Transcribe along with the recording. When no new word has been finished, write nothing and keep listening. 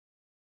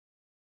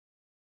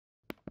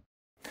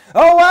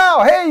Oh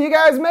wow, hey, you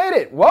guys made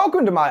it!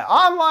 Welcome to my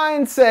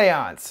online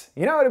seance.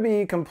 You know, to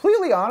be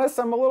completely honest,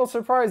 I'm a little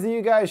surprised that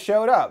you guys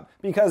showed up,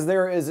 because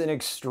there is an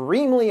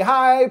extremely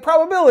high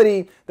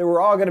probability that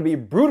we're all going to be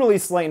brutally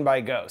slain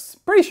by ghosts.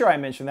 Pretty sure I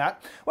mentioned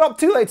that. Well,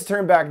 too late to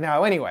turn back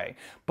now anyway.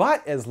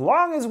 But as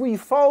long as we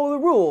follow the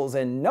rules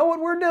and know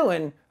what we're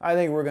doing, I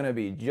think we're going to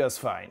be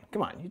just fine.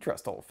 Come on, you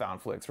trust old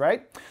FoundFlix,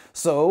 right?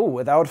 So,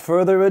 without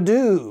further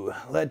ado,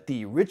 let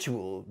the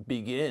ritual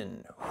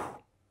begin.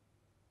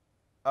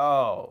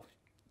 Oh,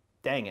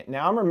 dang it.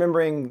 Now I'm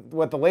remembering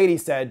what the lady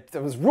said.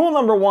 It was rule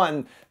number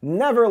 1,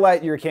 never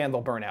let your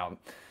candle burn out.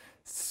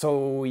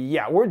 So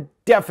yeah, we're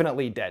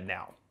definitely dead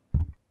now.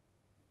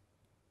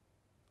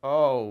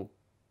 Oh,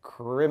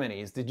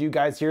 criminies. Did you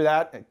guys hear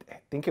that? I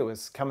think it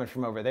was coming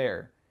from over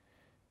there.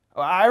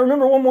 I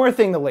remember one more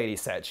thing the lady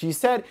said. She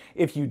said,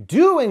 if you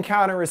do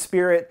encounter a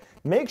spirit,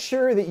 make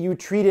sure that you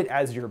treat it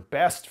as your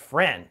best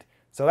friend.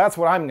 So that's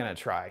what I'm gonna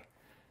try.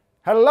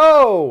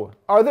 Hello,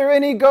 are there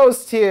any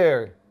ghosts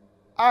here?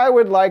 I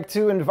would like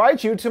to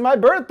invite you to my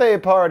birthday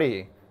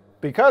party,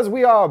 because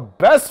we are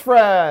best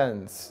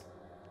friends.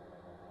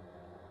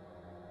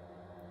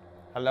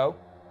 Hello?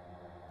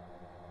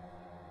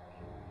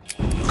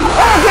 Oh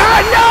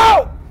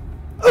God,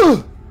 no!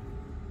 Ugh.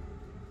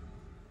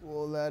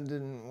 Well, that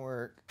didn't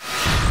work.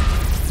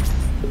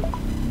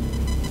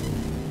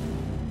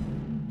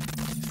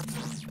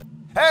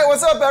 Hey,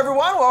 what's up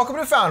everyone? Welcome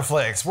to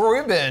FoundFlix, where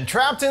we've been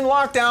trapped in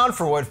lockdown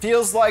for what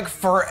feels like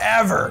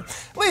forever.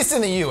 At least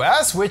in the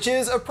US, which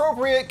is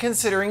appropriate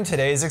considering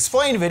today's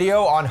explained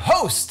video on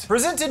Host,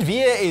 presented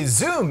via a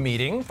Zoom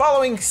meeting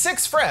following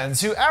 6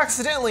 friends who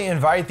accidentally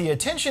invite the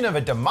attention of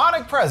a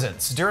demonic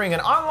presence during an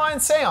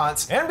online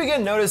seance and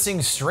begin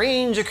noticing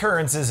strange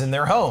occurrences in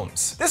their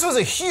homes. This was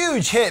a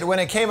huge hit when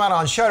it came out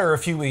on Shudder a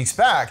few weeks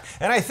back,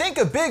 and I think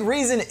a big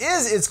reason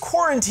is its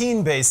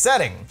quarantine-based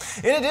setting,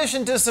 in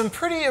addition to some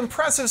pretty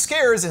impressive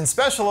scares and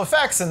special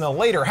effects in the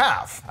later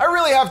half. I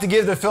really have to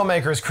give the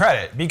filmmakers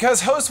credit,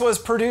 because Host was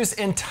produced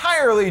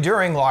entirely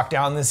during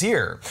lockdown this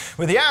year,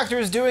 with the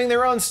actors doing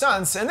their own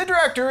stunts and the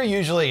director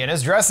usually in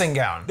his dressing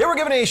gown. They were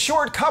given a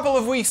short couple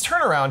of weeks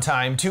turnaround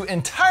time to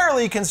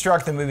entirely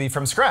construct the movie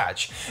from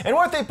scratch, and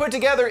what they put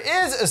together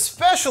is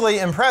especially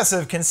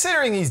impressive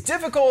considering these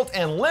difficult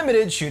and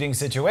limited shooting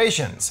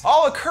situations,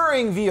 all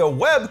occurring via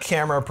web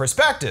camera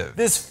perspective.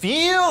 This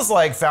feels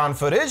like found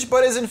footage,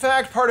 but is in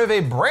fact part of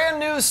a brand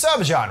new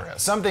subgenre,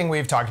 something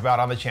we've talked about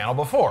on the channel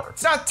before.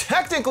 It's not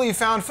technically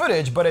found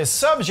footage, but a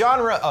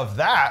subgenre of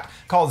that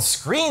called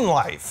screen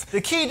life.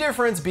 The key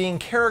difference being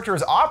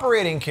characters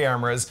operating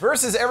cameras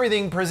versus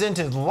everything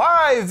presented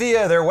live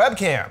via their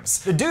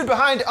webcams. The dude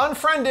behind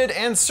Unfriended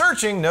and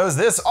Searching knows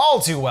this all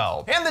too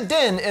well, and The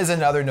Den is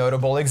another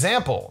notable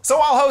example. So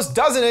while Host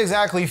doesn't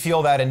exactly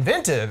feel that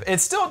inventive, it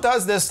still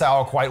does this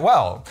style quite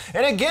well,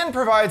 and again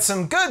provides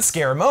some good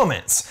scare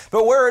moments.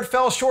 But where it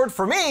fell short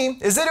for me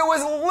is that it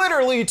was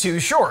literally too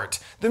short.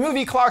 The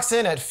movie clocks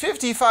in at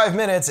 55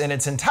 minutes in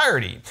its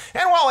entirety,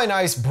 and while a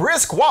nice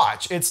brisk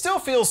watch, it still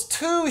feels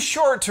too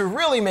short to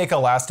really make a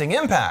lasting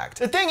impact.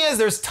 The thing is,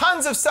 there's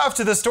tons of stuff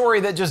to the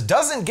story that just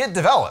doesn't get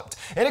developed,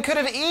 and it could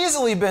have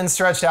easily been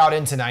stretched out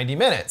into 90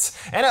 minutes.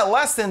 And at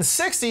less than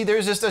 60,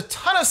 there's just a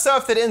ton of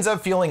stuff that ends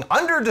up feeling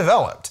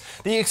underdeveloped.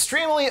 The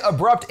extremely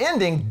abrupt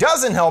ending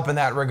doesn't help in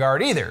that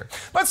regard either.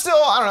 But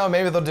still, I don't know,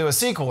 maybe they'll do a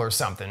sequel or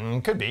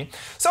something. Could be.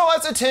 So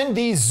let's attend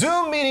the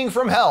Zoom meeting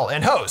from hell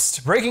in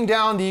Host, breaking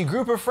down the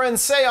group of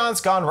friends seance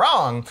gone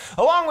wrong,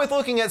 along with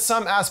looking at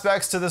some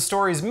aspects to the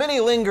story's many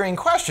lingering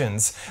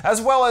questions,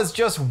 as well as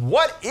just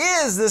what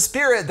is the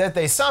spirit that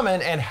they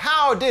summon and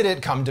how did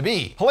it come to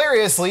be.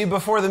 Hilariously,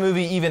 before the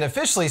movie even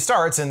officially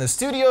starts and the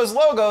studio's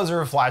logos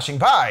are flashing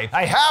by,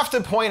 I have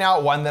to point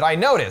out one that I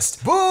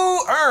noticed. Boo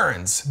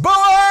Earns! Boo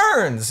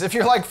Earns! If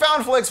you're like,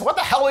 FoundFlix, what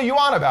the hell are you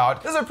on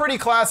about? This is a pretty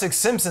classic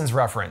Simpsons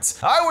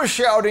reference. I was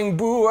shouting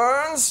Boo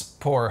Earns!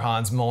 Poor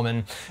Hans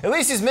Moleman. At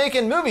least he's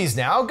making movies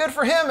now. Good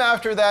for him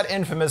after that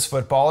infamous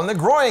football and the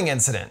groin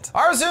incident.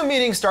 Our Zoom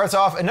meeting starts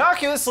off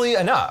innocuously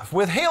enough,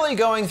 with Haley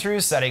going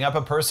through setting up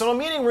a personal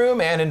meeting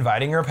room and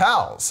inviting her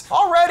pals.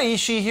 Already,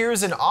 she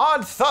hears an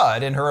odd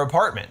thud in her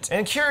apartment,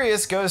 and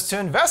curious goes to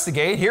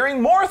investigate,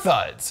 hearing more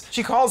thuds.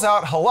 She calls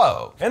out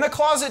hello, and the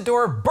closet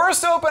door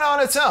bursts open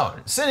on its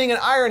own, sending an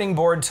ironing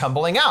board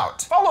tumbling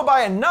out, followed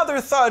by another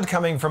thud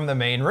coming from the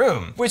main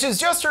room, which is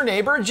just her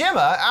neighbor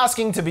Gemma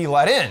asking to be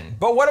let in.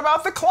 But what about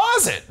the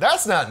closet?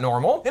 That's not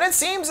normal. And it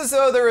seems as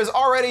though there is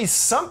already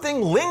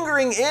something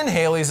lingering in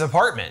Haley's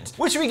apartment,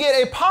 which we get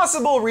a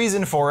possible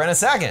reason for in a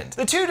second.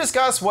 The two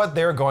discuss what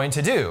they're going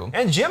to do,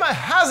 and Gemma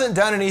hasn't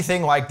done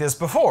anything like this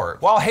before,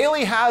 while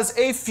Haley has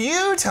a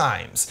few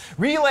times,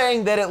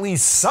 relaying that at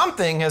least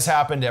something has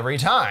happened every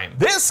time.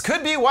 This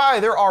could be why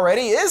there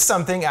already is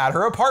something at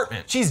her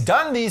apartment. She's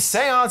done these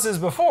seances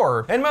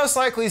before, and most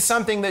likely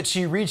something that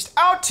she reached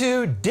out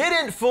to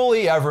didn't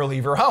fully ever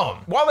leave her home.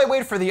 While they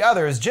wait for the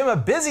others, Gemma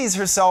busies busies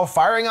herself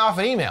firing off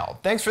an email.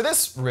 Thanks for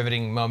this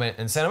riveting moment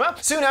in cinema.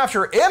 Soon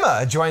after,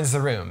 Emma joins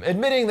the room,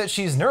 admitting that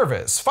she's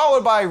nervous,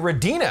 followed by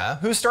Radina,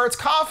 who starts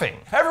coughing.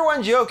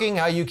 Everyone joking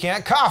how you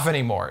can't cough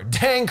anymore.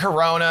 Dang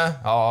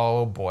Corona.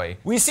 Oh boy.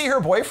 We see her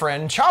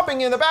boyfriend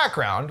chopping in the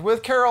background,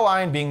 with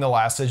Caroline being the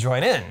last to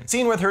join in.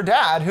 Seen with her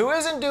dad, who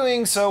isn't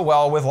doing so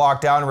well with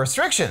lockdown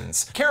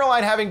restrictions.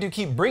 Caroline having to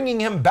keep bringing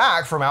him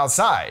back from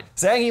outside,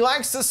 saying he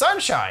likes the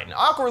sunshine,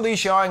 awkwardly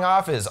showing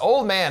off his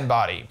old man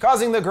body,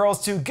 causing the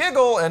girls to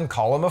giggle and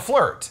call him a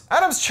flirt.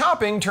 Adam's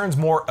chopping turns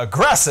more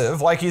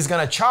aggressive, like he's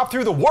gonna chop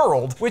through the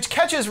world, which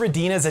catches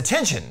Radina's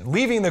attention,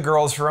 leaving the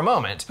girls for a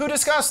moment, who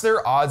discuss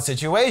their odd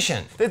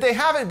situation, that they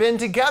haven't been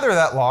together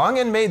that long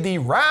and made the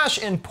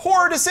rash and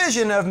poor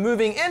decision of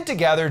moving in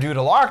together due to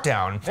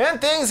lockdown,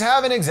 and things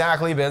haven't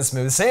exactly been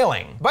smooth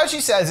sailing. But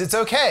she says it's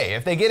okay.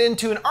 If they get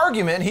into an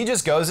argument, he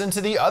just goes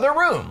into the other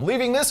room,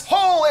 leaving this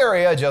whole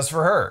area just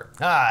for her.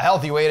 Ah,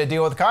 healthy way to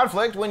deal with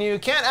conflict when you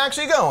can't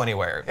actually go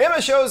anywhere.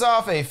 Emma shows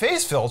off a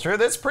face filter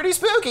that's pretty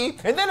spooky,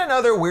 and then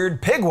another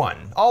weird pig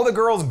one, all the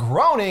girls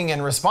groaning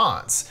in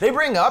response. They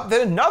bring up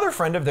that another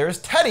friend of theirs,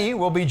 Teddy,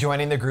 will be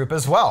joining the group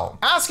as well,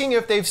 asking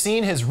if they've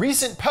seen his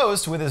recent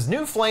post with his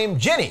new flame,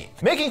 Jenny,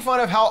 making fun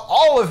of how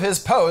all of his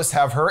posts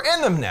have her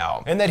in them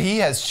now, and that he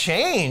has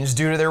changed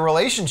due to their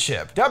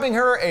relationship, dubbing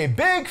her a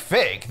big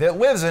fake that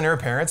lives in her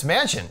parents'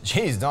 mansion.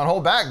 Jeez, don't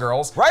hold back,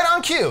 girls. Right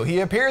on cue, he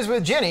appears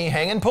with Jenny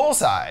hanging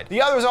poolside.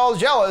 The others all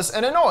jealous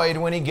and annoyed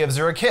when he gives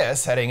her a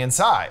kiss heading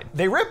inside.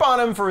 They rip on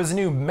him for his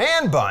new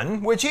man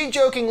bun, which he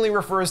jokingly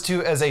refers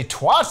to as a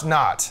twat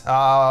knot,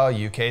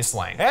 UK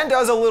slang, and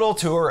does a little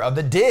tour of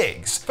the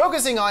digs,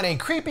 focusing on a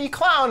creepy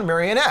clown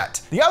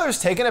marionette. The others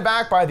taken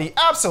aback by the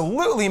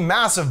absolutely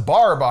massive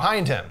bar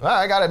behind him. Well,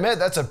 I gotta admit,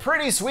 that's a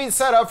pretty sweet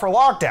setup for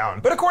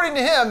lockdown, but according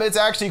to him, it's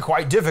actually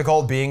quite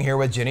difficult being here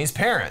with Jenny's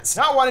parents,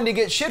 not wanting to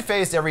get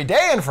shit-faced every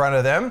day in front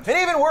of them, and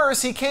even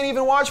worse, he can't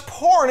even watch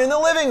porn in the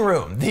living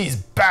room. These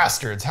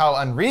bastards, how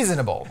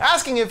unreasonable.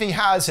 Asking if he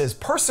has his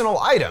personal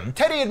item,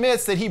 Teddy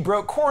admits that he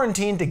broke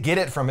quarantine to get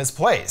it from his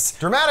place,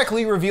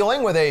 dramatically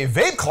revealing with a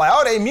vape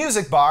cloud a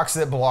music box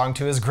that belonged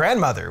to his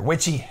grandmother,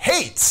 which he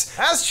hates.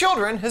 As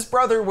children, his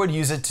brother would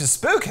use it to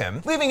spook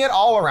him, leaving it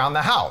all around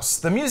the house.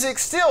 The music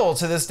still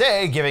to this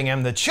day giving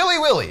him the chilly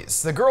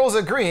willies, the girls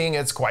agreeing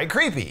it's quite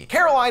creepy.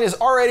 Caroline is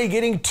already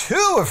getting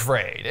too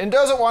afraid and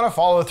doesn't want to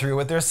follow through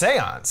with their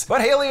seance,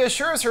 but Haley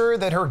assures her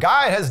that her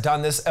guide has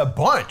done this a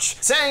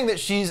bunch, saying that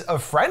she's a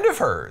friend of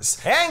hers,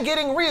 and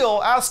getting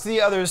real, asks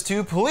the others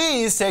to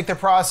please take the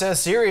process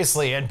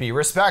seriously and be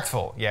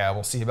respectful. Yeah,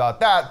 we'll see about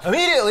that.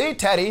 Immediately,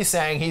 Teddy,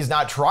 saying he's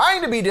not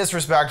trying to be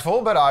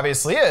disrespectful, but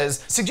obviously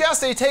is,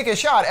 suggests they take a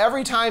shot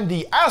every time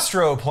the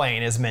astro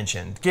plane is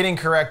mentioned, getting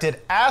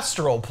corrected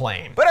astral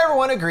plane. But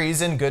everyone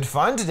agrees in good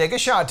fun to take a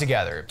shot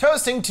together,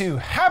 toasting to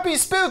happy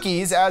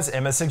spookies as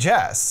Emma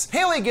suggests.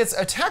 Haley gets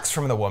a text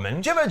from the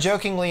woman, Gemma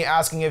jokingly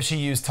asking if she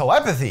used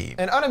telepathy,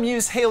 and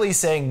unamused Haley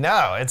saying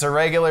no, it's a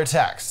regular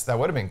text. That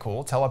would have been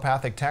cool,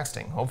 telepathic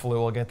texting. Hopefully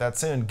we'll get that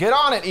soon. Get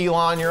on it,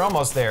 Elon, you're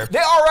almost there. They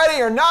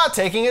already are not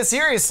taking it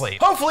seriously.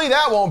 Hopefully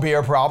that won't be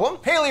a problem.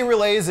 Haley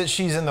relays that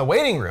she's in the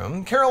waiting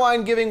room,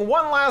 Caroline giving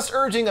one last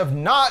urging of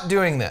not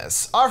doing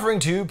this, offering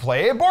to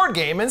play a board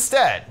game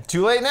instead.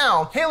 Too late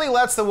now. Haley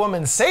lets the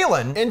woman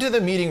Salin into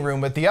the meeting room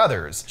with the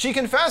others. She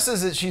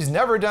confesses that she's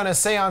never done a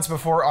seance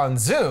before on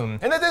Zoom,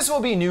 and that this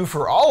will be new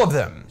for all of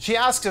them. She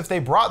asks if they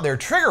brought their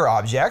trigger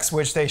objects,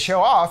 which they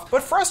show off,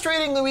 but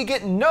frustratingly we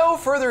get no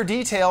further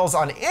details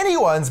on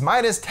anyone's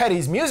minus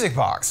Teddy's music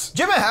box.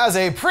 Gemma has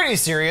a pretty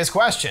serious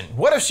question.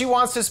 What if she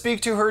wants to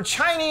speak to her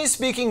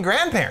Chinese-speaking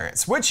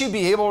grandparents? Would she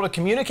be able to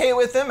communicate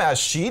with them as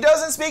she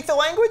doesn't speak the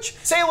language?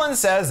 Salin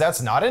says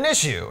that's not an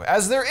issue,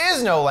 as there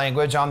is no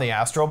language on the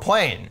astral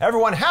plane.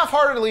 Everyone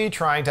half-heartedly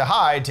trying to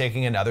hide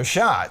taking another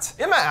shot.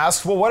 Emma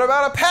asks, well, what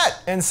about a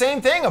pet? And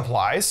same thing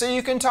applies, so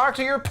you can talk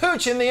to your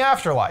pooch in the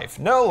afterlife.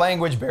 No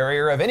language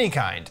barrier of any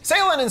kind.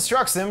 Salin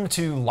instructs them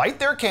to light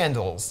their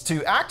candles,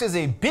 to act as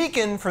a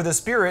beacon for the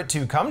spirit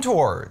to come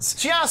towards.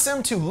 She asks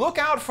them to look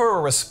out for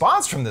a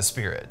response from the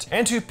spirit,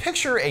 and to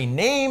picture a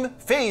name,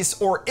 face,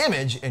 or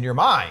image in your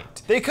mind.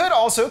 They could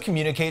also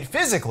communicate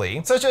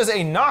physically, such as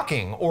a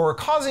knocking or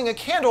causing a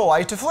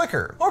candlelight to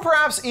flicker, or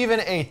perhaps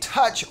even a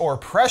touch or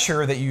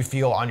pressure that you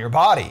feel on your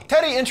body.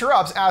 Teddy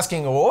interrupts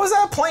asking, what was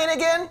that plane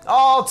again?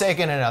 All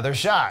taking another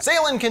shot.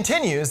 Salin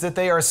continues that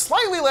they are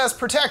slightly less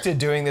protected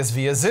doing this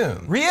via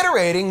Zoom,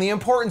 reiterating the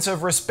importance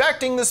of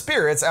respecting the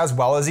spirits as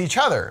well as each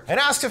other, and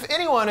asks if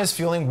anyone is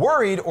feeling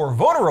worried or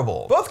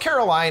vulnerable, both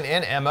Caroline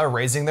and Emma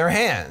raising their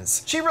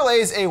hands. She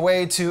relays a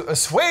way to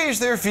assuage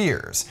their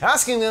fears,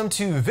 asking them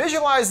to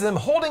visualize them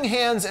holding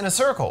hands in a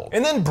circle,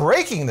 and then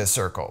breaking the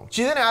circle.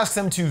 She then asks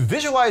them to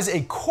visualize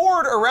a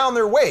cord around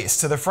their waist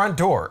to the front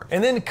door,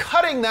 and then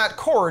cutting that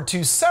cord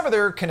to sever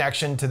their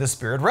connection to the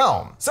spirit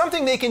realm.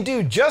 Something they can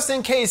do just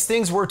in case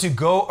things were to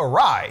go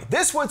awry.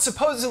 This would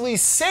supposedly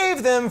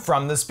save them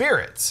from the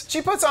spirits.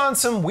 She puts on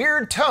some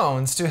weird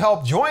tones to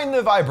help join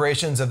the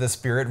vibrations of the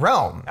spirit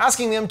realm,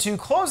 asking them to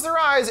close their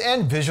eyes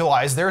and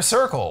visualize their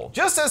circle.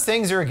 Just as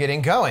things are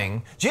getting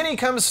going, Jenny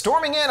comes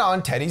storming in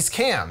on Teddy's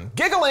cam,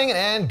 giggling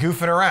and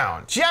goofing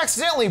around. She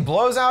accidentally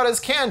blows out his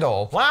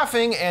candle,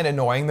 laughing and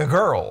annoying the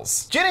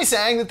girls. Jenny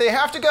saying that they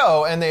have to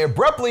go and they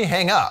abruptly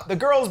hang up, the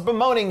girls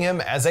bemoaning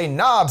him as a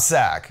knob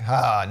sack.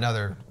 Ah,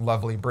 another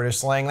lovely British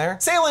slang there.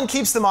 Salen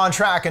keeps them on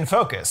track and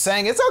focus,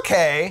 saying it's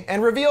okay,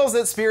 and reveals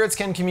that spirits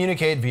can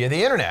communicate via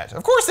the internet.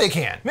 Of course they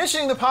can,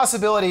 mentioning the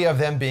possibility of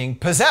them being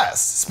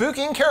possessed,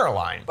 spooking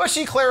Caroline. But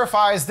she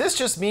clarifies this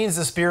just means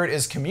the spirit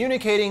is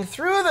communicating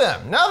through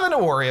them. Nothing to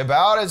worry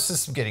about, it's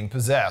just getting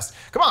possessed.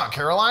 Come on,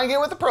 Caroline, get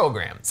with the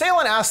program.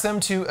 Salen asks them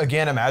to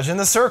again imagine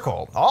the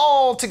circle,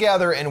 all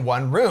together in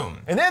one room,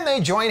 and then they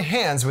join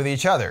hands with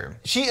each other.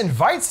 She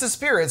invites the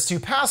spirits to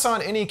pass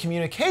on any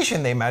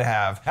communication they might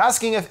have,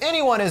 asking if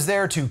anyone is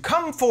there to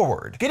come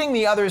forward, getting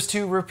the others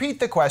to repeat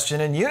the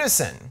question in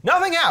unison.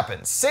 Nothing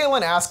happens,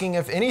 Salen asking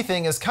if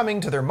anything is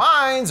coming to their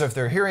minds or if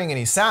they're hearing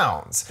any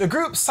sounds. The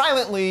group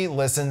silently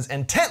listens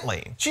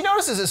intently. She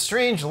notices a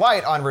strange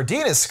light on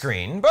Radina's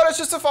screen, but it's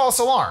just a false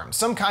alarm,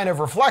 some kind of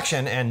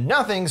reflection and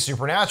nothing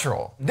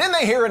supernatural. Then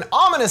they hear an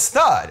ominous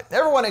thud,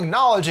 everyone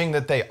acknowledging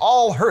that they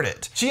all heard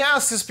it. She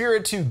asks the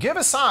spirit to give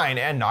a sign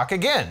and knock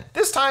again,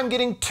 this time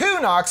getting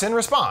 2 knocks in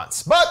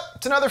response. But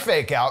it's another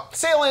fake out.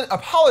 Salen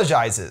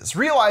apologizes,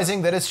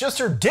 realizing that it's just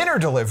her dinner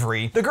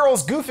delivery, the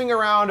girls goofing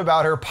around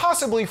about her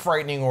possibly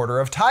frightening order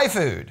of Thai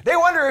food. They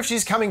wonder if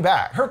she's coming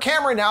back. Her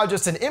camera now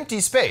just an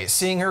empty space,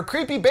 seeing her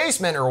creepy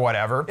basement or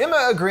whatever.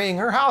 Emma agreeing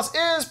her house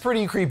is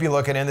pretty creepy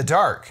looking in the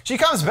dark. She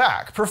comes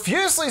back,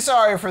 profusely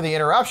sorry for the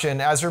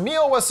interruption as her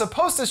meal was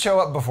supposed to show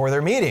up before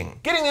their meeting.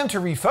 Getting them to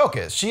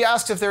refocus, she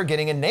asks if they're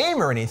getting a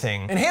name or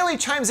anything, and Haley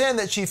chimes in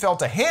that she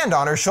felt a hand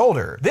on her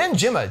shoulder. Then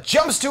Gemma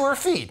jumps to her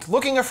feet,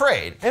 looking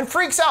afraid, and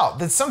freaks out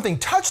that something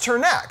touched her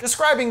neck,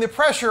 describing the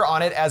pressure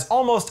on it as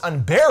almost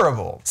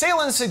unbearable.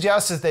 Salen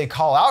suggests that they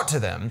call out to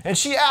them, and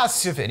she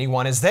asks if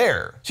anyone is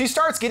there. She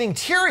starts getting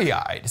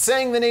teary-eyed,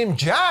 saying the name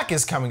Jack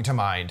is coming to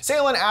mind.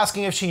 Salen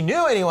asking if she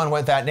knew anyone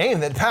with that name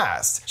that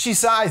passed. She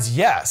sighs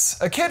yes,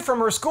 a kid from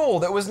her school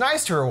that was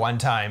nice to her one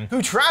time,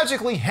 who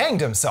tragically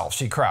hanged himself,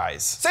 she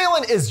cries.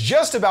 Salen is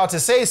just about to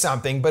say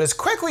something, but is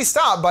quickly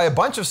stopped by a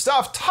bunch of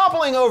stuff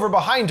toppling over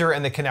behind her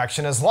and the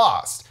connection is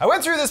lost. I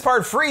went through this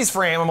part freeze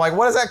frame, I'm like,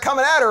 what is that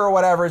coming at her or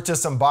whatever? It's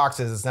just some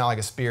boxes, it's not like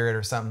a spirit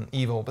or something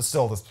evil, but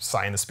still the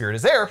sign the spirit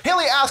is there.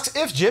 Haley asks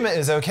if Gemma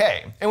is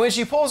okay, and when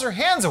she pulls her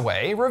hands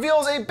away,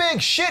 reveals a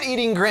big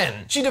shit-eating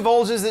grin. She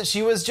divulges that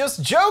she was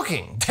just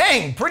joking.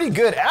 Dang, pretty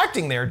good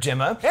acting there,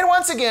 Gemma. And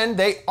once again,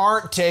 they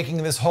aren't taking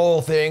this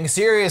whole thing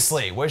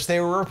seriously, which they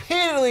were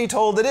repeatedly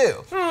told to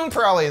do.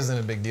 Probably isn't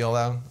a big deal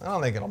though. I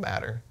don't think it'll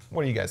matter.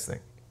 What do you guys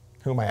think?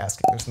 Who am I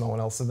asking? There's no one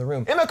else in the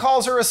room. Emma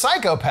calls her a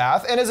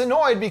psychopath and is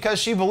annoyed because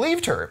she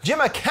believed her.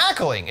 Gemma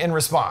cackling in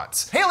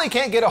response. Haley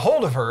can't get a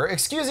hold of her,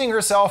 excusing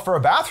herself for a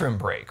bathroom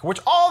break, which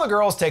all the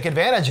girls take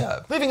advantage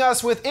of, leaving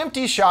us with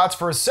empty shots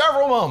for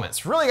several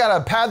moments. Really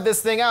gotta pad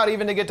this thing out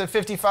even to get to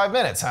 55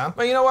 minutes, huh?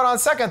 But you know what, on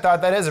second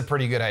thought, that is a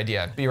pretty good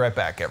idea. Be right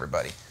back,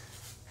 everybody.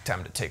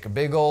 Time to take a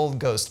big old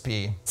ghost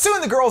pee.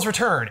 Soon the girls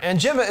return, and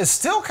Gemma is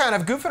still kind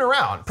of goofing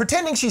around,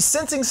 pretending she's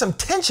sensing some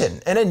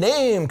tension, and a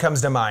name comes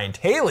to mind,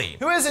 Haley,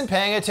 who isn't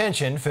paying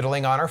attention,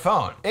 fiddling on her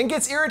phone, and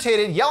gets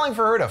irritated, yelling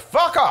for her to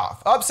fuck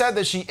off, upset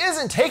that she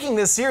isn't taking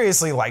this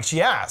seriously like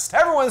she asked.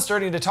 Everyone's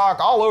starting to talk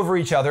all over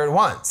each other at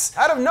once.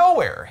 Out of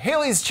nowhere,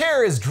 Haley's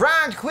chair is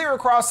dragged clear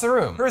across the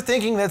room, her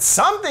thinking that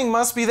something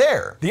must be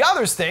there. The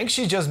others think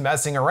she's just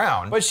messing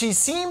around, but she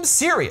seems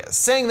serious,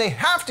 saying they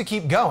have to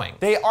keep going.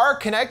 They are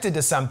connected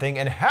to something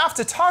and have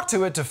to talk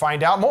to it to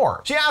find out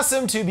more. She asks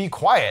them to be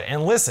quiet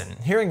and listen,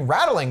 hearing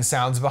rattling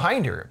sounds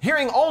behind her,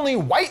 hearing only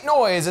white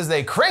noise as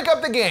they crank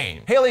up the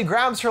gain. Haley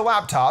grabs her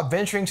laptop,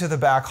 venturing to the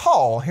back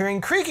hall,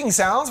 hearing creaking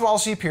sounds while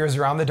she peers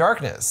around the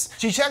darkness.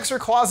 She checks her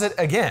closet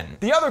again,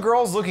 the other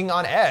girls looking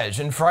on edge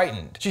and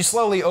frightened. She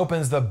slowly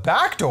opens the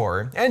back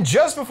door, and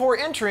just before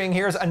entering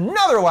hears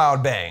another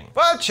loud bang.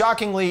 But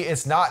shockingly,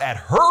 it's not at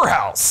her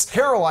house.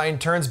 Caroline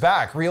turns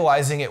back,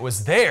 realizing it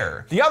was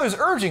there, the others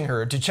urging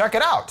her to check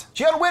it out.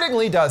 She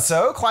unwittingly does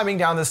so, climbing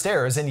down the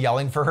stairs and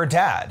yelling for her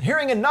dad,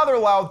 hearing another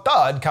loud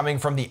thud coming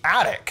from the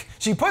attic.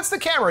 She puts the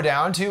camera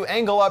down to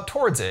angle up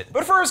towards it,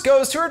 but first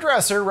goes to her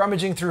dresser,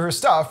 rummaging through her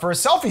stuff for a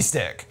selfie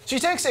stick. She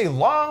takes a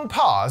long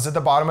pause at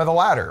the bottom of the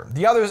ladder,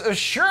 the others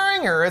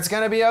assuring her it's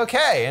gonna be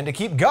okay and to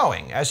keep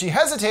going as she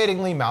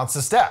hesitatingly mounts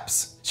the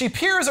steps. She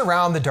peers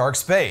around the dark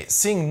space,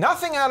 seeing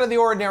nothing out of the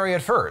ordinary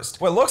at first.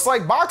 What looks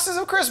like boxes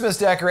of Christmas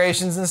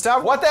decorations and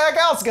stuff. What the heck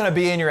else gonna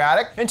be in your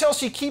attic? Until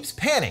she keeps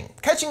panning,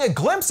 catching a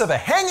glimpse of a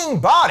hanging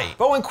body.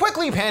 But when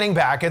quickly panning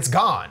back, it's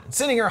gone,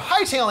 sending her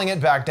hightailing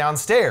it back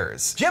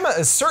downstairs. Gemma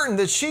is certain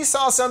that she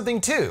saw something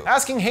too,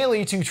 asking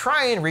Haley to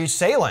try and reach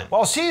Salen,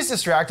 while she's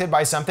distracted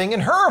by something in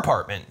her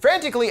apartment,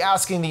 frantically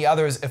asking the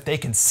others if they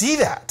can see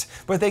that.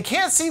 But they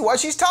can't see what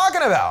she's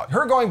talking about,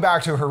 her going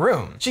back to her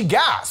room. She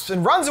gasps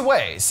and runs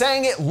away,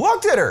 saying it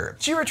looked at her.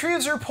 She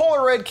retrieves her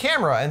Polaroid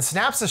camera and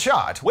snaps a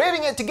shot,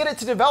 waving it to get it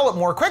to develop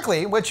more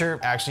quickly, which you're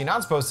actually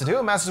not supposed to do.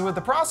 It messes with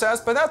the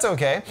process, but that's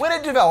okay. When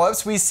it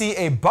develops, we see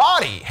a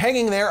body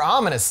hanging there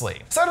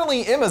ominously.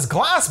 Suddenly, Emma's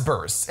glass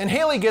bursts, and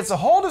Haley gets a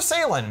hold of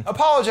Salem,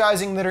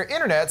 apologizing that her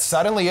internet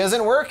suddenly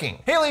isn't working.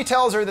 Haley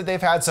tells her that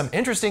they've had some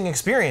interesting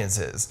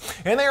experiences,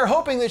 and they are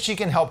hoping that she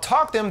can help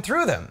talk them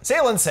through them.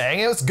 Salem saying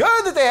it was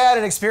good that they had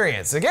an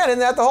experience. Again, isn't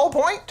that the whole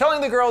point?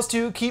 Telling the girls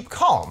to keep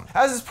calm,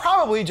 as it's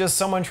probably just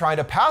someone trying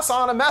to pass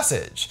on a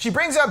message. She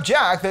brings up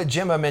Jack that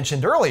Gemma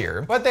mentioned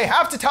earlier, but they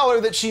have to tell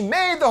her that she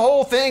made the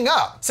whole thing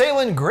up.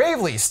 Salem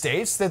gravely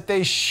states that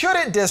they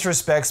shouldn't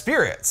disrespect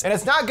spirits, and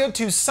it's not good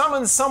to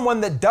summon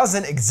someone that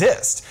doesn't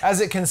exist,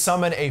 as it can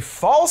summon a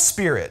false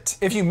spirit.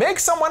 If you make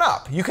someone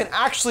up, you can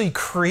actually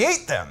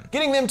create them,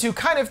 getting them to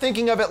kind of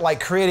thinking of it like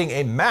creating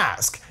a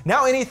mask.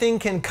 Now anything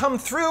can come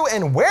through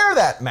and wear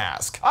that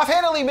mask,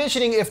 offhandedly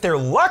mentioning if they're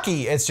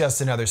lucky, it's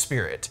just another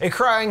spirit. A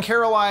crying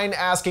Caroline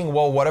asking,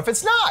 well, what if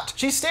it's not?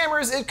 She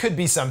stammers it could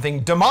be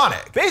something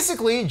demonic.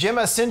 Basically,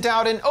 Gemma sent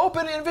out an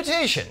open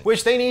invitation,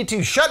 which they need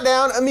to shut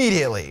down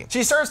immediately.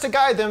 She starts to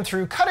guide them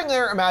through cutting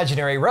their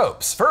imaginary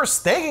ropes.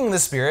 First, thanking the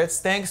spirits,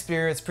 thanks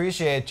spirits,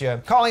 appreciate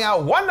you. Calling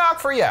out 1 knock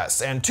for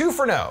yes and 2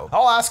 for no,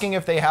 all asking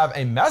if they have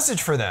a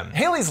message for them.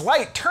 Haley's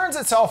light turns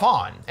itself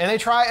on, and they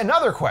try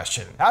another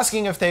question,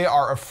 asking if they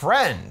are a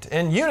friend.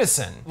 In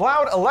unison,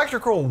 loud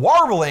electrical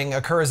warbling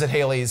occurs at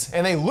Haley's,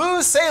 and they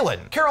lose Salem.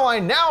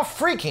 Caroline now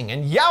freaking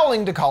and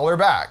yowling to call her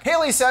back.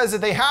 Haley says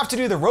that they have to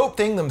do the rope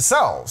thing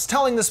themselves,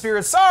 telling the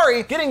spirits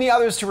sorry, getting the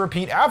others to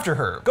repeat after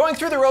her, going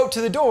through the rope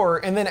to the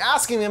door, and then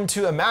asking them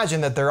to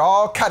imagine that they're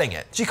all cutting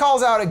it. She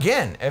calls out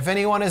again if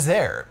anyone is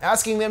there,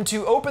 asking them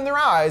to open their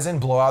eyes and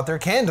blow out their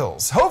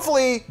candles.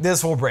 Hopefully,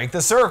 this will break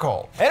the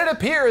circle. And it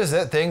appears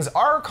that things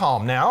are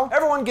calm now,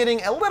 everyone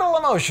getting a little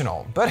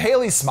emotional, but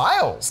Haley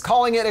smiles,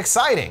 calling it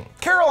exciting.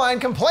 Caroline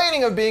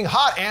complaining of being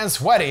hot and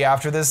sweaty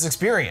after this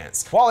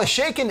experience, while a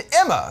shaken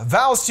Emma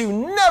vows to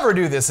never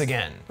do this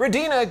again.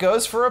 Radina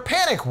goes for a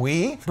panic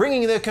wee,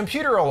 bringing the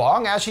computer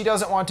along as she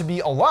doesn't want to be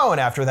alone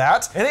after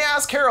that, and they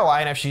ask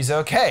Caroline if she's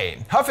okay,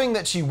 huffing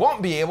that she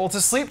won't be able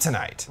to sleep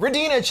tonight.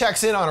 Radina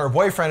checks in on her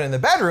boyfriend in the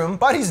bedroom,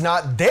 but he's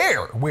not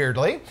there,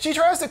 weirdly. She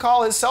tries to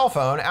call his cell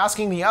phone,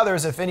 asking the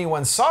others if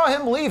anyone saw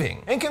him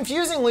leaving, and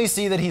confusingly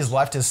see that he's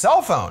left his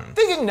cell phone.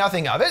 Thinking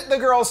nothing of it, the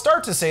girls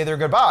start to say their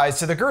goodbyes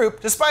to the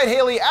group, despite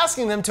Haley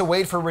asking them to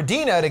wait for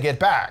Radina to get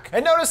back,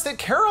 and notice that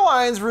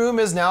Caroline's room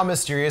is now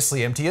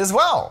mysteriously empty as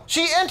well.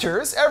 She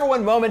enters,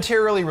 everyone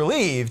momentarily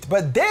relieved,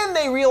 but then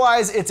they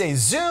realize it's a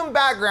Zoom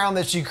background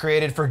that she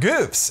created for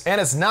goofs, and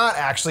it's not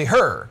actually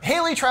her.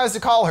 Haley tries to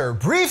call her,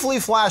 briefly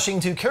flashing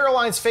to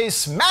Caroline's face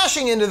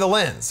smashing into the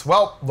lens.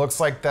 Well, looks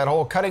like that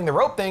whole cutting the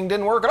rope thing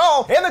didn't work at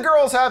all, and the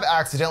girls have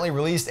accidentally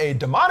released a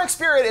demonic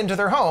spirit into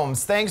their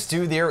homes thanks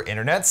to their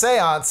internet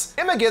seance.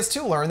 Emma gets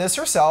to learn this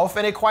herself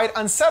in a quite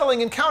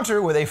unsettling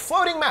encounter with a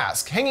floating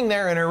mask hanging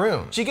there in her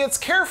room. She gets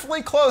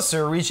carefully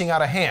closer, reaching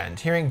out a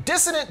hand, hearing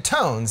dissonant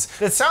tones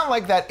that sound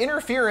like that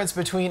interference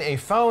between a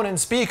phone and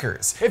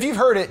speakers. If you've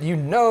heard it, you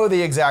know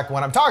the exact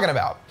one I'm talking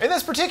about. And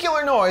this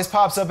particular noise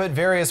pops up at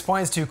various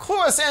points to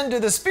clue us into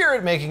the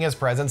spirit making his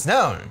presence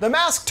known. The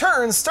mask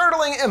turns,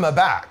 startling Emma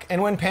back,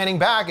 and when panning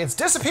back, it's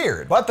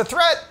disappeared. But the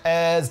threat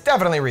is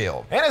definitely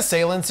real. And as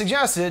Salem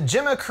suggested,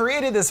 Gemma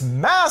created this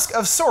mask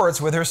of sorts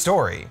with her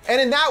story.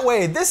 And in that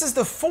way, this is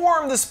the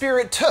form the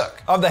spirit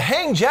took of the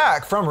Hang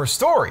Jack from her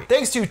story.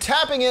 Thanks to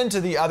tapping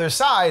into the other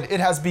side, it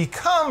has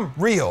become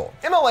real.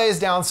 Emma lays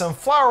down some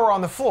flour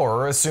on the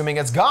floor, assuming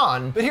it's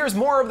gone, but hears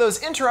more of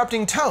those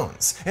interrupting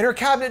tones, and her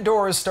cabinet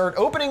doors start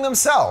opening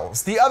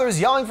themselves, the others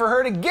yelling for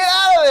her to get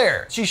out of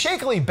there. She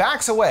shakily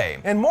backs away,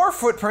 and more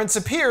footprints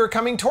appear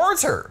coming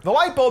towards her. The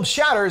light bulb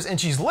shatters, and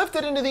she's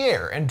lifted into the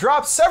air and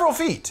drops several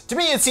feet. To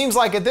me, it seems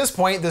like at this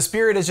point, the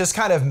spirit is just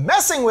kind of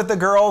messing with the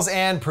girls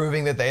and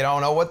proving that they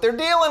don't know what they're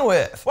dealing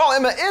with. While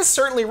Emma is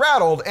certainly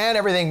rattled, and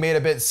everything made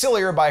a bit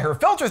sillier by her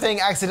filter thing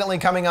accidentally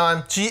coming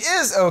on, she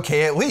is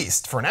okay at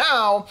least. For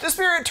now, the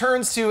spirit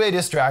turns to a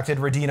distracted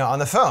Radina on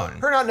the phone,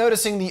 her not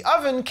noticing the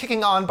oven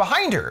kicking on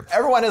behind her.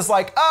 Everyone is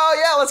like,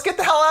 oh yeah, let's get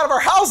the hell out of our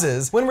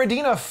houses. When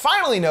Radina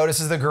finally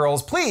notices the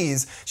girls'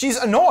 pleas, she's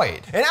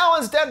annoyed, and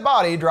Alan's dead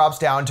body drops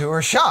down to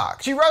her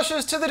shock. She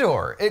rushes to the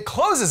door, it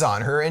closes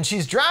on her, and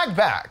she's dragged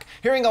back,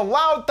 hearing a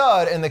loud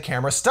thud, and the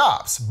camera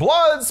stops.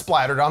 Blood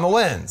splattered on the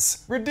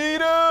lens.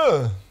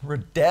 Radina!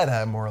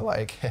 Redetta, more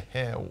like.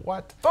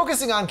 What?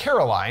 Focusing on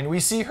Caroline, we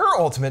see her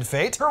ultimate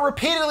fate, her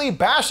repeatedly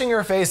bashing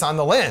her face on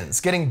the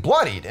lens, getting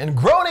bloodied and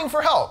groaning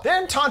for help.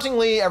 Then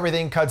tauntingly,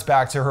 everything cuts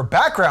back to her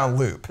background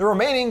loop, the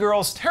remaining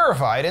girls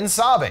terrified and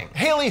sobbing.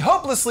 Haley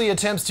hopelessly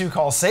attempts to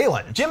call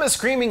Salem. Gemma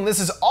screaming this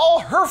is all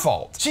her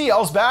fault. She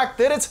yells back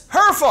that it's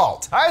her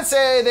fault. I'd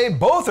say they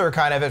both are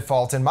kind of at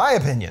fault in my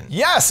opinion.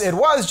 Yes, it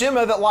was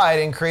Gemma that lied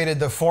and created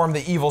the form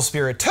the evil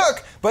spirit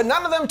took, but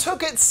none of them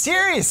took it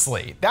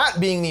seriously. That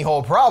being the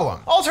whole problem.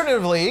 problem.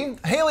 Alternatively,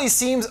 Haley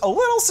seems a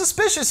little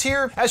suspicious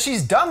here, as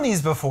she's done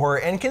these before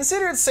and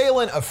considered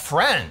Salen a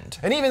friend,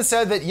 and even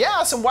said that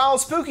yeah, some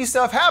wild spooky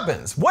stuff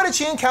happens. What did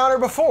she encounter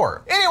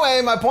before? Anyway,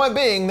 my point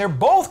being, they're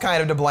both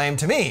kind of to blame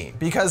to me,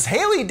 because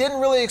Haley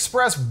didn't really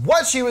express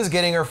what she was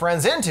getting her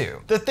friends into.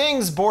 The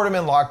things boredom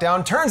in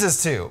lockdown turns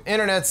us to: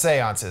 internet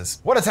seances.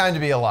 What a time to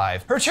be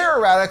alive. Her chair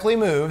erratically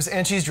moves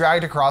and she's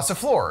dragged across the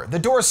floor, the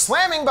door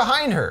slamming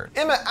behind her.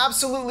 Emma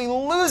absolutely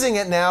losing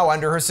it now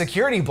under her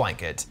security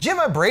blanket.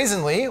 Gemma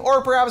brazenly,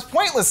 or perhaps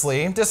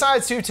pointlessly,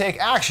 decides to take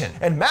action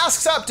and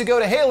masks up to go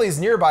to Haley's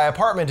nearby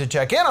apartment to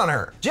check in on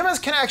her. Gemma's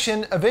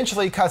connection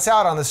eventually cuts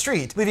out on the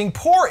street, leaving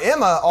poor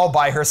Emma all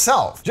by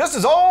herself, just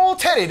as old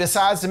Teddy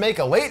decides to make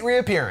a late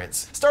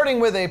reappearance, starting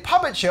with a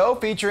puppet show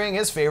featuring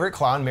his favorite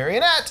clown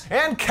marionette,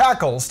 and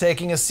Cackles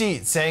taking a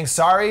seat saying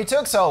sorry it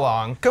took so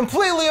long,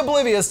 completely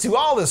oblivious to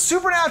all the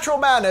supernatural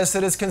madness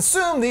that has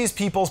consumed these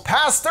people's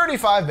past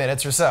 35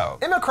 minutes or so.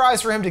 Emma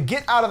cries for him to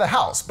get out of the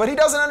house, but he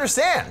doesn't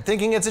understand,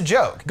 thinking it's a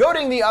joke,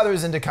 goading the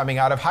others into coming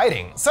out of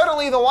hiding.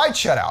 Suddenly the lights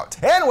shut out,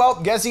 and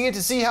well, guess you get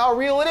to see how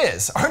real it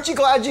is. Aren't you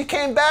glad you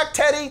came back,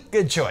 Teddy?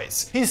 Good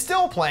choice. He's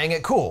still playing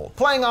it cool,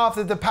 playing off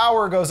that the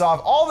power goes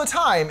off all the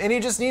time and he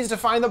just needs to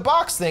find the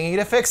box thingy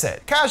to fix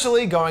it.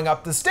 Casually going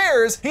up the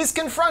stairs, he's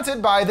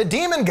confronted by the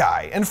demon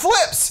guy and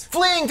flips,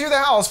 fleeing through the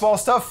house while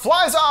stuff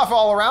flies off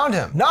all around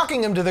him,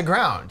 knocking him to the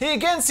ground. He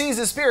again sees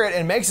the spirit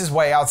and makes his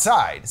way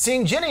outside,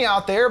 seeing Jenny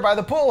out there by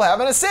the pool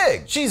having a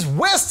cig. She's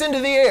whisked into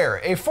the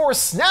air, a force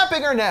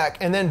snapping her neck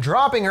and then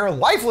dropping her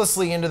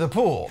lifelessly into the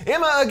pool.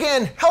 Emma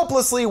again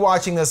helplessly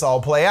watching this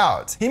all play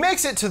out. He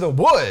makes it to the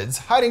woods,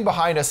 hiding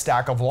behind a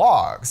stack of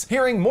logs.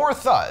 Hearing more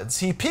thuds,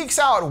 he peeks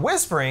out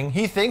whispering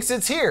he thinks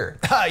it's here.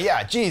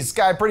 Yeah, geez,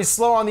 guy pretty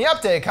slow on the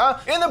uptake, huh?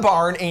 In the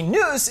barn, a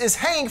noose is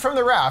hanging from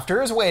the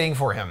rafters waiting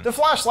for him. The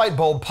flashlight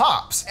bulb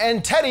pops,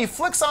 and Teddy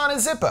flicks on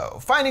his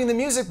Zippo, finding the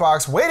music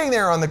box waiting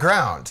there on the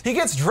ground. He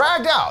gets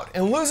dragged out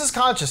and loses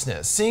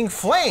consciousness, seeing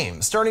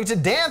flames starting to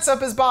dance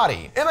up his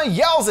body. Emma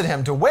yells at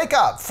him to wake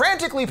up,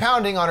 frantically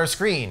pounding on her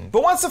screen.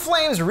 But once the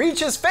flames reach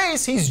his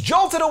face, he's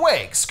jolted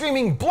awake,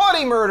 screaming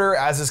bloody murder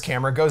as his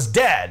camera goes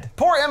dead.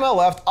 Poor Emma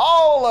left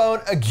all alone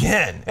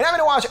again, and having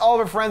to watch all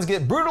of her friends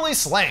get brutally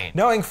slain,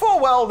 knowing full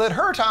well that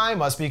her time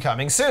must be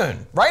coming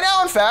soon. Right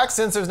now, in fact,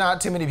 since there's not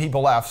too many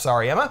people left,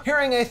 sorry Emma,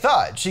 hearing a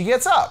thud, she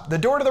gets up, the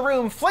door to the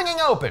room flinging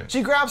open.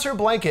 She grabs her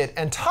blanket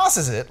and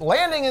tosses it,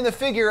 landing in the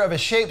figure of a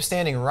shape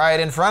standing right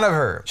in front of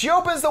her. She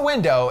opens the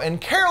window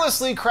and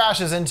carelessly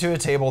crashes into a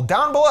table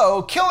down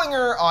below, killing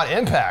her on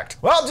impact.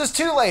 Well, just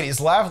two ladies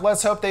left,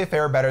 let's hope they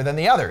fare better than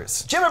the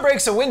others. Gemma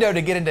breaks a window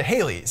to get into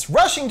Haley's,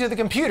 rushing to the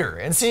computer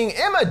and seeing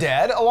Emma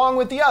dead along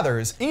with the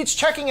others, each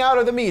checking out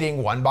of the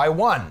meeting one by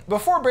one.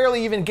 Before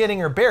barely even getting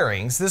her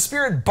bearings, the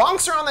spirit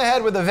bonks her on the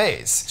head with a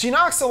vase. She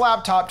knocks the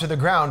laptop to the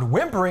ground,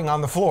 whimpering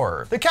on the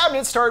floor. The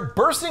cabinets start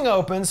bursting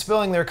open,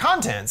 spilling their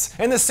contents,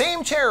 and the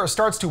same chair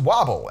starts to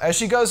wobble as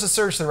she goes to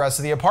search the rest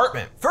of the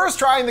apartment. First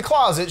trying the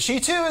closet, she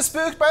too is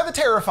spooked by the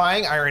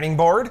terrifying ironing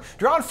board,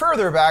 drawn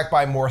further back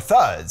by more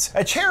thuds.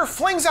 A chair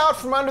flings out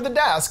from under the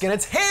desk and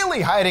it's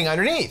Haley hiding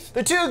underneath,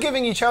 the two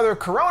giving each other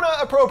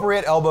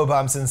corona-appropriate elbow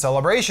bumps in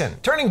celebration.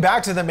 Turning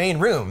back to the main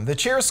room, the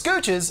chair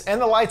scooches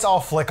and the lights all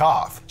flick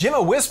off.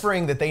 Gemma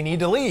whispering that they need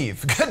to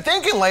leave. Good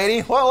thinking,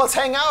 lady. Well, let's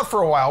hang out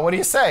for a while. What do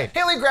you say?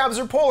 Haley grabs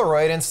her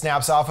Polaroid and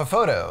snaps off a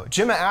photo,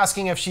 Gemma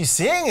asking if she's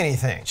seeing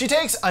anything. She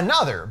takes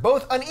another,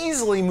 both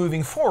uneasily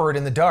moving forward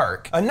in the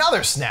dark.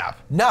 Another snap.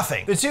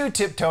 Nothing. The two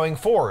tiptoeing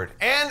forward.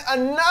 And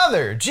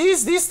another.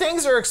 Geez, these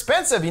things are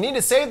expensive. You need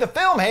to save the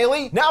film,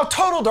 Haley. Now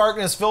total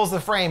darkness fills the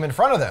frame in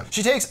front of them.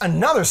 She takes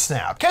another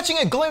snap, catching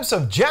a glimpse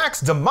of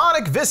Jack's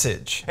demonic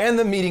visage, and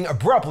the meeting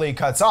abruptly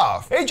cuts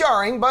off. A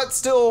jarring, but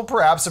still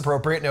perhaps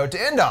appropriate note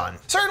to end on.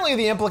 Certainly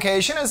the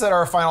implication is that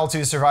our final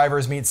two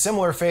survivors meet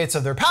similar fates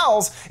of their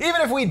pals,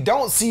 even if we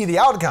don't see the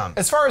outcome.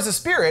 As far as the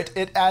spirit,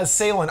 it, as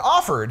Salen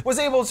offered, was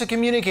able to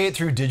communicate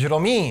through digital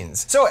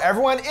means. So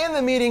everyone in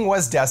the meeting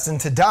was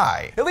destined to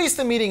die. At least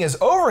the meeting is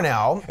over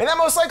now, and that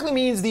most likely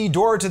means the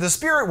door to the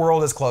spirit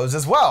world is closed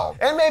as well.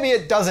 And maybe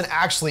it doesn't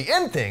actually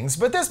end things,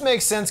 but this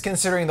makes sense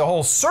considering the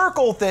whole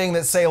circle thing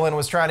that Salen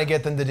was trying to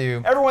get them to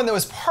do. Everyone that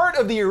was part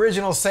of the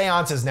original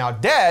seance is now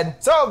dead,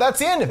 so that's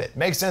the end of it.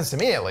 Makes sense to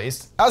me, at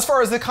least. As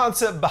far as the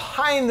concept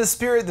behind the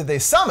spirit that they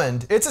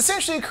summoned, it's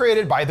essentially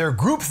created by their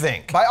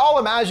groupthink. By all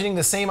imagining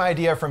the same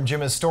idea from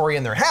Gemma's story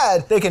in their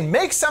head, they can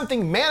make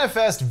something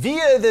manifest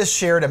via this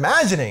shared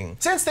imagining.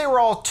 Since they were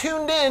all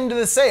tuned in to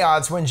the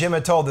seance when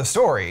Gemma told the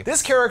story,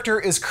 this character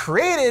is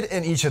created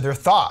in each of their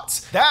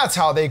thoughts. That's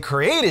how they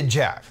created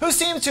Jack, who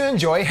seems to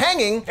enjoy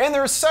hanging, and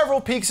there's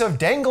several peaks of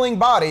dangling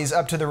bodies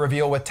up to the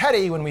reveal with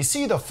Teddy when we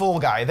see the full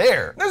guy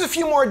there. There's a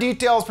few more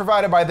details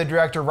provided by the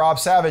director Rob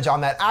Savage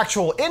on that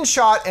actual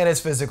in-shot and his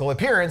physical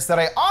appearance that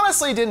I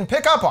honestly didn't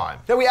pick up on.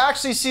 That we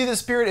actually see the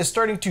spirit is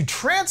starting to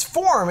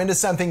transform into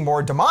something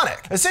more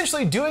demonic,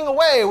 essentially doing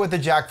away with the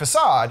Jack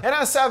facade. And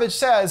as Savage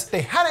says,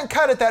 they hadn't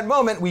cut at that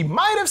moment, we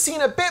might have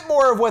seen a bit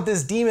more of what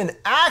this demon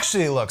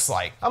actually looks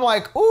like. I'm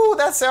like, ooh,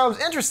 that sounds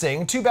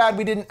interesting. Too bad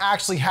we didn't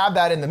actually have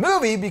that in the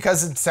movie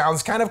because it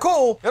sounds kind kind of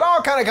cool. It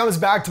all kind of comes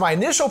back to my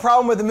initial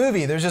problem with the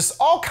movie. There's just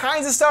all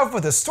kinds of stuff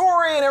with the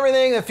story and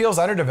everything that feels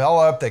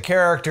underdeveloped, the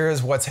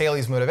characters, what's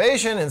Haley's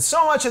motivation, and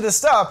so much of this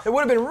stuff that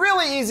would have been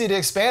really easy to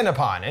expand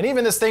upon. And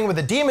even this thing with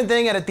the demon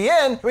thing at the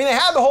end, I mean, they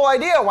had the whole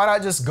idea, why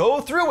not just go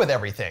through with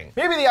everything?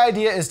 Maybe the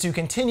idea is to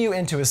continue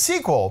into a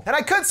sequel, and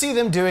I could see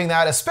them doing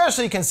that,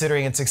 especially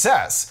considering its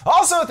success.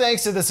 Also,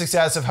 thanks to the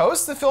success of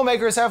Host, the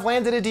filmmakers have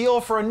landed a deal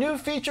for a new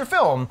feature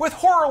film with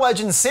horror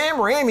legend Sam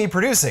Raimi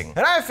producing.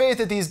 And I have faith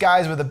that these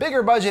guys with a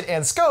bigger budget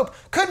and scope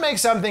could make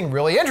something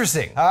really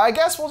interesting. I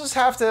guess we'll just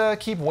have to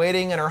keep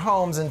waiting in our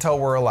homes until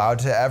we're allowed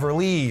to ever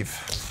leave.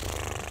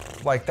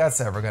 Like that's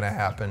ever gonna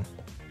happen.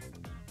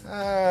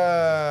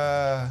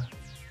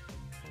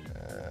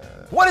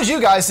 What did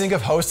you guys think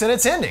of Host and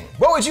its ending?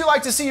 What would you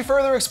like to see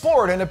further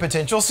explored in a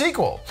potential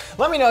sequel?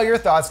 Let me know your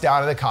thoughts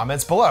down in the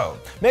comments below.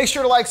 Make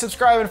sure to like,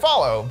 subscribe, and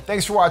follow.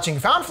 Thanks for watching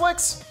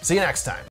FoundFlix. See you next time.